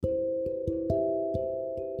Good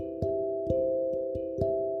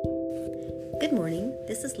morning,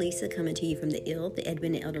 this is Lisa coming to you from the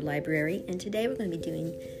Edwin Elder Library, and today we're going to be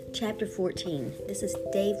doing Chapter 14. This is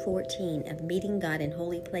Day 14 of Meeting God in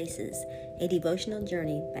Holy Places, a devotional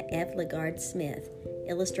journey by F. LaGard Smith,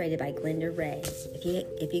 illustrated by Glenda Ray.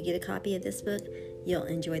 If you get a copy of this book, you'll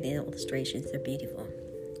enjoy the illustrations. They're beautiful.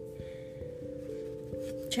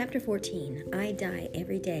 Chapter 14, I Die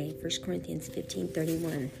Every Day, 1 Corinthians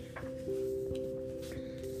 15:31.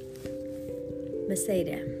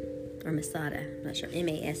 Masada, I'm not sure,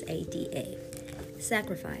 Masada.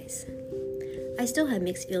 Sacrifice. I still have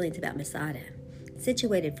mixed feelings about Masada.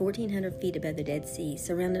 Situated 1,400 feet above the Dead Sea,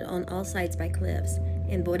 surrounded on all sides by cliffs,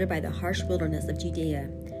 and bordered by the harsh wilderness of Judea,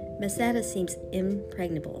 Masada seems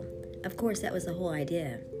impregnable. Of course, that was the whole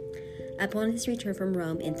idea. Upon his return from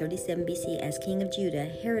Rome in 37 BC as king of Judah,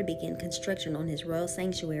 Herod began construction on his royal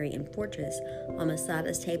sanctuary and fortress on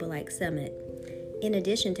Masada's table-like summit. In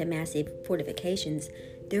addition to massive fortifications,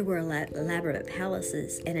 there were elaborate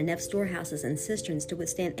palaces and enough storehouses and cisterns to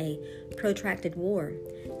withstand a protracted war.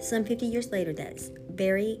 Some 50 years later, that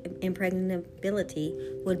very impregnability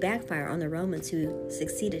would backfire on the Romans who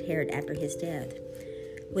succeeded Herod after his death.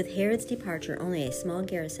 With Herod's departure, only a small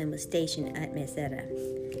garrison was stationed at Masada.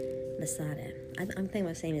 I'm thinking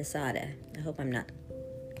of saying Masada. I hope I'm not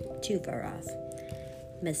too far off.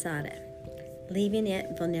 Masada, leaving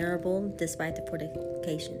it vulnerable despite the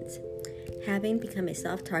fortifications. Having become a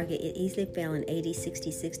soft target, it easily fell in AD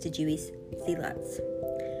 66 to Jewish zealots.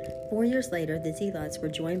 4 years later, the zealots were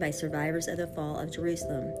joined by survivors of the fall of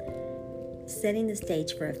Jerusalem, setting the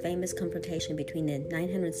stage for a famous confrontation between the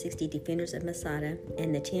 960 defenders of Masada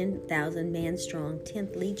and the 10,000-man-strong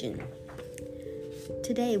 10th Legion.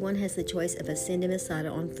 Today, one has the choice of ascending Masada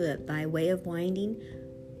on foot by way of a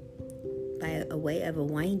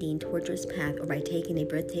winding, tortuous path, or by taking a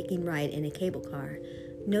breathtaking ride in a cable car.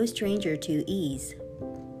 No stranger to ease,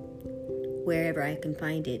 wherever I can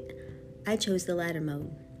find it. I chose the latter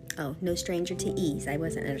mode. Oh, no stranger to ease. I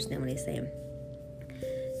wasn't understanding what he's saying.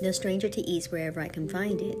 No stranger to ease wherever I can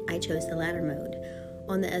find it. I chose the latter mode.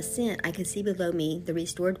 On the ascent, I could see below me the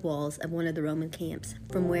restored walls of one of the Roman camps,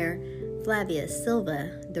 from where Flavius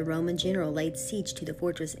Silva, the Roman general, laid siege to the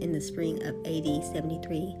fortress in the spring of AD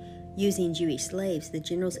 73. Using Jewish slaves, the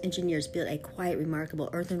general's engineers built a quite remarkable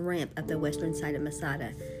earthen ramp up the western side of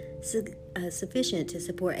Masada, sufficient to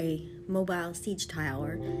support a mobile siege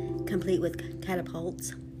tower, complete with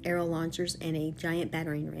catapults, arrow launchers, and a giant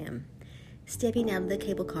battering ram. Stepping out of the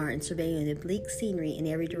cable car and surveying the bleak scenery in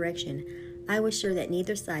every direction, I was sure that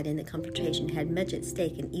neither side in the confrontation had much at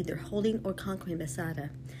stake in either holding or conquering Masada,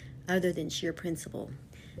 other than sheer principle.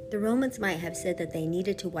 The Romans might have said that they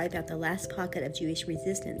needed to wipe out the last pocket of Jewish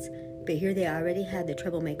resistance, but here they already had the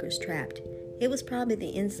troublemakers trapped. It was probably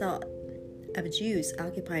the insult of Jews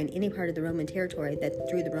occupying any part of the Roman territory that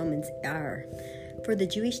drew the Romans' ire. For the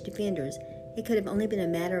Jewish defenders, it could have only been a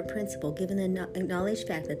matter of principle, given the acknowledged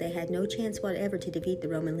fact that they had no chance whatever to defeat the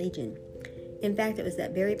Roman legion. In fact, it was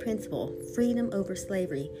that very principle, freedom over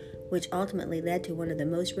slavery, which ultimately led to one of the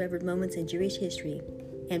most revered moments in Jewish history,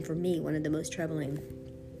 and for me, one of the most troubling.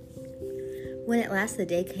 When at last the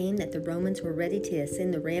day came that the Romans were ready to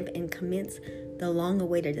ascend the ramp and commence the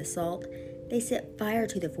long-awaited assault, they set fire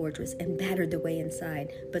to the fortress and battered their way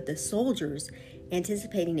inside. But the soldiers,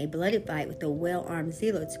 anticipating a bloody fight with the well-armed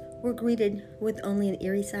zealots, were greeted with only an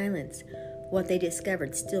eerie silence. What they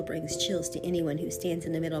discovered still brings chills to anyone who stands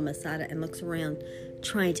in the middle of Masada and looks around,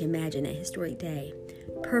 trying to imagine a historic day.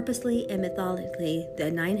 Purposely and methodically,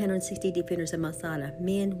 the 960 defenders of Masada,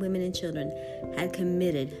 men, women, and children, had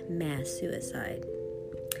committed mass suicide.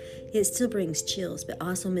 It still brings chills, but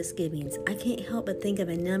also misgivings. I can't help but think of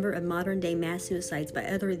a number of modern-day mass suicides by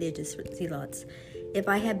other religious zealots. If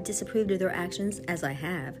I have disapproved of their actions, as I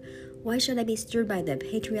have, why should I be stirred by the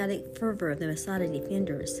patriotic fervor of the Masada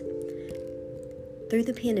defenders? Through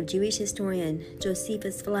the pen of Jewish historian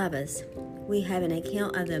Josephus Flavius, we have an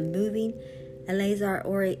account of the moving LaGard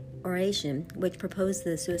oration which proposed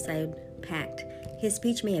the suicide pact. His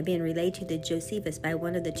speech may have been relayed to the Josephus by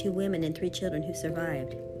one of the 2 women and 3 children who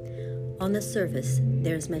survived. On the surface,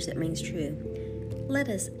 there is much that rings true. Let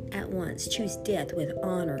us at once choose death with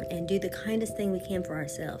honor and do the kindest thing we can for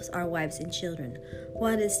ourselves, our wives and children,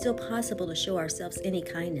 while it is still possible to show ourselves any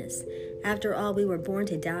kindness. After all, we were born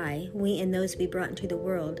to die, we and those we brought into the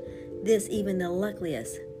world. This even the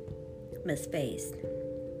luckiest must face.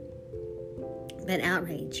 But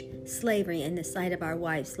outrage, slavery, and the sight of our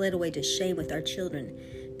wives led away to shame with our children.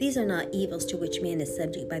 These are not evils to which man is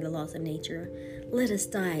subject by the laws of nature. Let us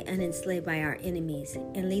die unenslaved by our enemies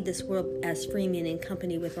and leave this world as free men in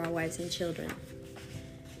company with our wives and children.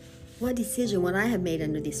 What decision would I have made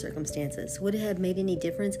under these circumstances? Would it have made any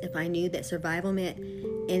difference if I knew that survival meant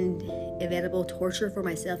inevitable torture for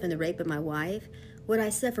myself and the rape of my wife? Would I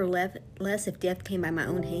suffer less if death came by my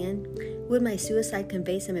own hand? Would my suicide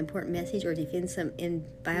convey some important message or defend some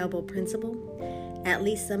inviolable principle? At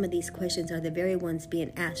least some of these questions are the very ones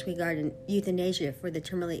being asked regarding euthanasia for the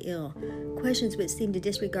terminally ill, questions which seem to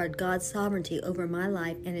disregard God's sovereignty over my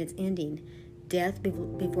life and its ending. Death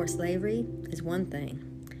before slavery is one thing,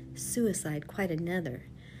 suicide quite another.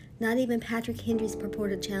 Not even Patrick Henry's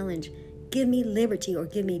purported challenge, "Give me liberty or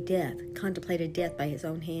give me death," contemplated death by his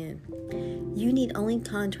own hand. You need only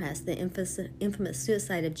contrast the infamous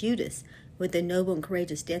suicide of Judas with the noble and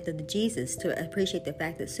courageous death of Jesus to appreciate the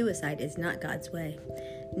fact that suicide is not God's way.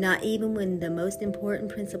 Not even when the most important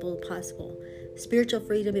principle possible, spiritual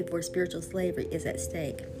freedom before spiritual slavery, is at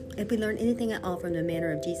stake. If we learn anything at all from the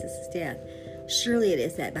manner of Jesus' death, surely it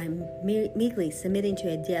is that by meekly submitting to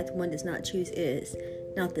a death one does not choose is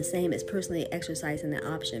not the same as personally exercising that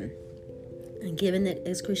option. And given the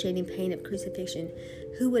excruciating pain of crucifixion,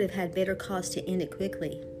 who would have had better cause to end it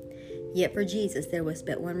quickly? Yet for Jesus there was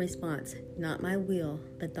but one response, "Not my will,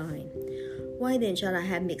 but thine." Why then should I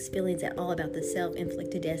have mixed feelings at all about the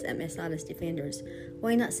self-inflicted deaths at Masada's defenders?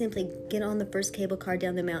 Why not simply get on the first cable car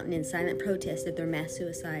down the mountain in silent protest of their mass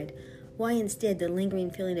suicide? Why instead the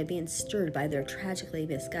lingering feeling of being stirred by their tragically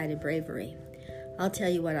misguided bravery? I'll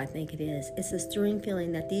tell you what I think it is. It's the stirring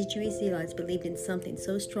feeling that these Jewish zealots believed in something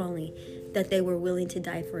so strongly that they were willing to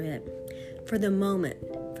die for it. For the moment,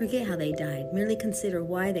 forget how they died. Merely consider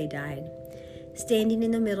why they died. Standing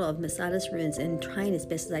in the middle of Masada's ruins and trying as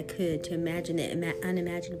best as I could to imagine the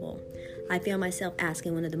unimaginable, I found myself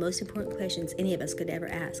asking one of the most important questions any of us could ever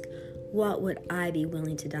ask. What would I be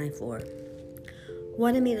willing to die for?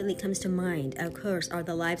 What immediately comes to mind, of course, are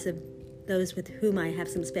the lives of those with whom I have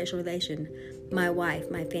some special relation, my wife,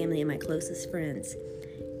 my family, and my closest friends.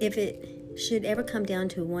 If it should ever come down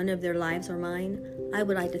to one of their lives or mine, I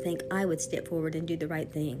would like to think I would step forward and do the right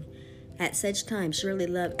thing. At such times, surely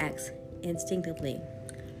love acts instinctively.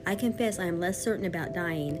 I confess I am less certain about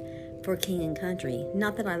dying for king and country,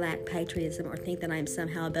 not that I lack patriotism or think that I am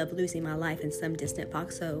somehow above losing my life in some distant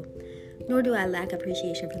foxhole, nor do I lack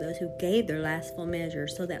appreciation for those who gave their last full measure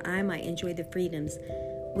so that I might enjoy the freedoms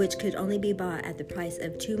which could only be bought at the price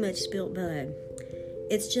of too much spilt blood.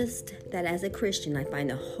 It's just that as a Christian, I find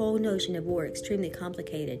the whole notion of war extremely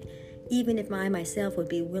complicated. Even if I myself would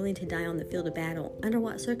be willing to die on the field of battle, under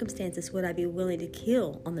what circumstances would I be willing to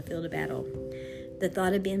kill on the field of battle? The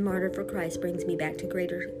thought of being martyred for Christ brings me back to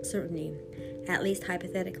greater certainty, at least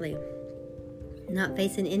hypothetically. Not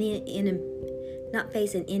facing any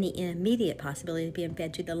immediate possibility of being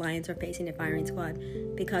fed to the lions or facing a firing squad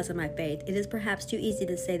because of my faith, it is perhaps too easy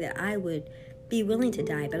to say that I would be willing to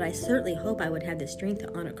die, but I certainly hope I would have the strength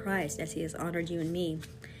to honor Christ as he has honored you and me.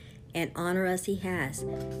 And honor us he has,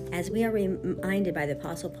 as we are reminded by the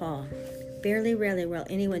Apostle Paul. Very rarely will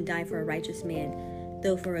anyone die for a righteous man,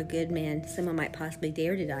 though for a good man someone might possibly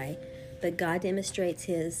dare to die, but God demonstrates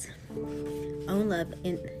his own love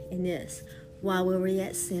in this. While we were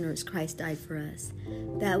yet sinners, Christ died for us.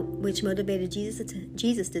 That which motivated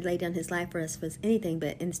Jesus to lay down his life for us was anything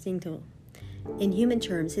but instinctual. In human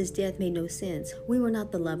terms, his death made no sense. We were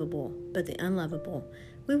not the lovable, but the unlovable.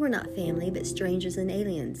 We were not family, but strangers and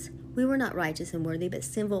aliens. We were not righteous and worthy, but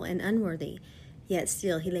sinful and unworthy. Yet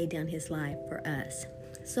still he laid down his life for us.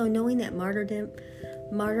 So knowing that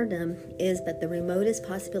martyrdom is but the remotest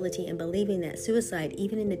possibility, and believing that suicide,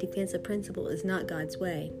 even in the defense of principle, is not God's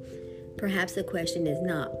way, perhaps the question is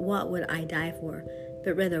not, what would I die for,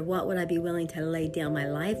 but rather, what would I be willing to lay down my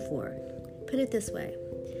life for? Put it this way.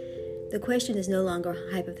 The question is no longer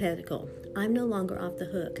hypothetical. I'm no longer off the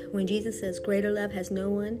hook. When Jesus says, "Greater love has no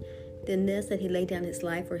one than this, that he laid down his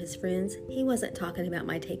life for his friends," he wasn't talking about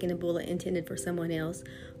my taking a bullet intended for someone else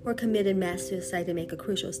or committed mass suicide to make a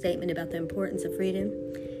crucial statement about the importance of freedom.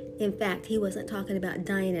 In fact, he wasn't talking about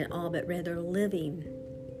dying at all, but rather living.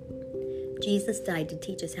 Jesus died to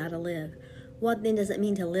teach us how to live. What then does it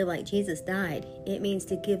mean to live like Jesus died? It means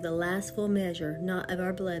to give the last full measure, not of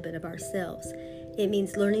our blood, but of ourselves. It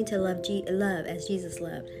means learning to love as Jesus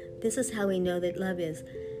loved. This is how we know that love is.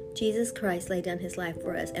 Jesus Christ laid down his life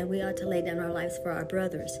for us, and we ought to lay down our lives for our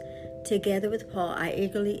brothers. Together with Paul, I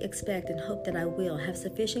eagerly expect and hope that I will have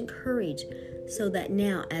sufficient courage so that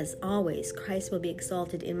now, as always, Christ will be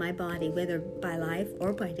exalted in my body, whether by life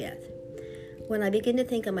or by death. When I begin to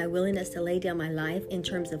think of my willingness to lay down my life in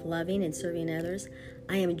terms of loving and serving others,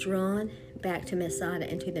 I am drawn back to Masada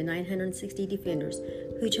and to the 960 defenders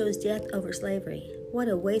who chose death over slavery. What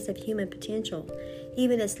a waste of human potential.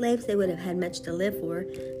 Even as slaves, they would have had much to live for,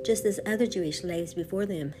 just as other Jewish slaves before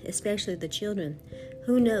them, especially the children.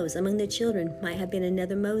 Who knows, among the children might have been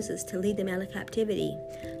another Moses to lead them out of captivity.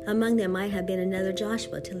 Among them might have been another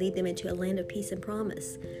Joshua to lead them into a land of peace and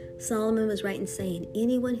promise. Solomon was right in saying,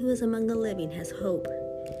 anyone who is among the living has hope,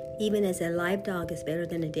 even as a live dog is better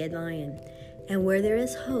than a dead lion. And where there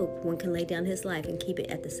is hope, one can lay down his life and keep it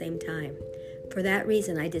at the same time. For that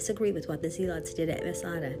reason, I disagree with what the Zealots did at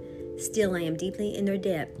Masada. Still, I am deeply in their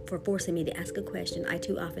debt for forcing me to ask a question I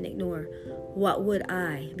too often ignore. What would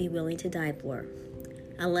I be willing to die for?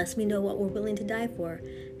 Unless we know what we're willing to die for,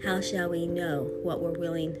 how shall we know what we're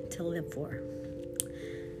willing to live for?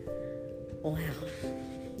 Wow,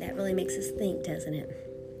 that really makes us think, doesn't it?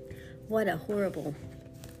 What a horrible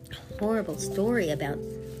story about,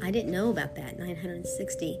 I didn't know about that,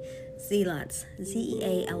 960 Zealots,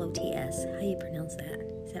 Zealots. How do you pronounce that?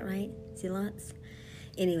 Is that right? Zealots?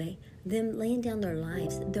 Anyway, them laying down their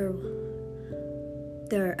lives, their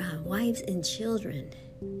wives and children.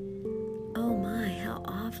 Oh my, how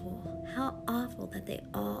awful that they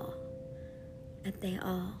all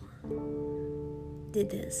did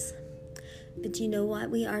this. But you know what?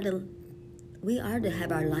 We are to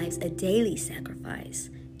have our lives a daily sacrifice.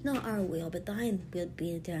 Not our will, but thine will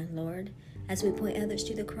be done, Lord. As we point others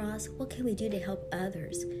to the cross, what can we do to help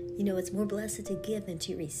others? You know, it's more blessed to give than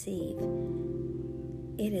to receive.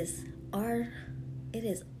 It is our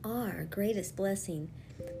greatest blessing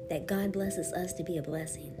that God blesses us to be a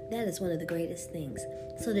blessing. That is one of the greatest things.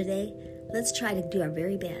 So today, let's try to do our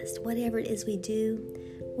very best. Whatever it is we do,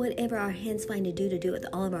 whatever our hands find to do it with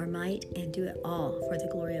all of our might, and do it all for the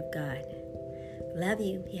glory of God. Love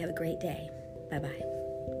you. You have a great day. Bye-bye.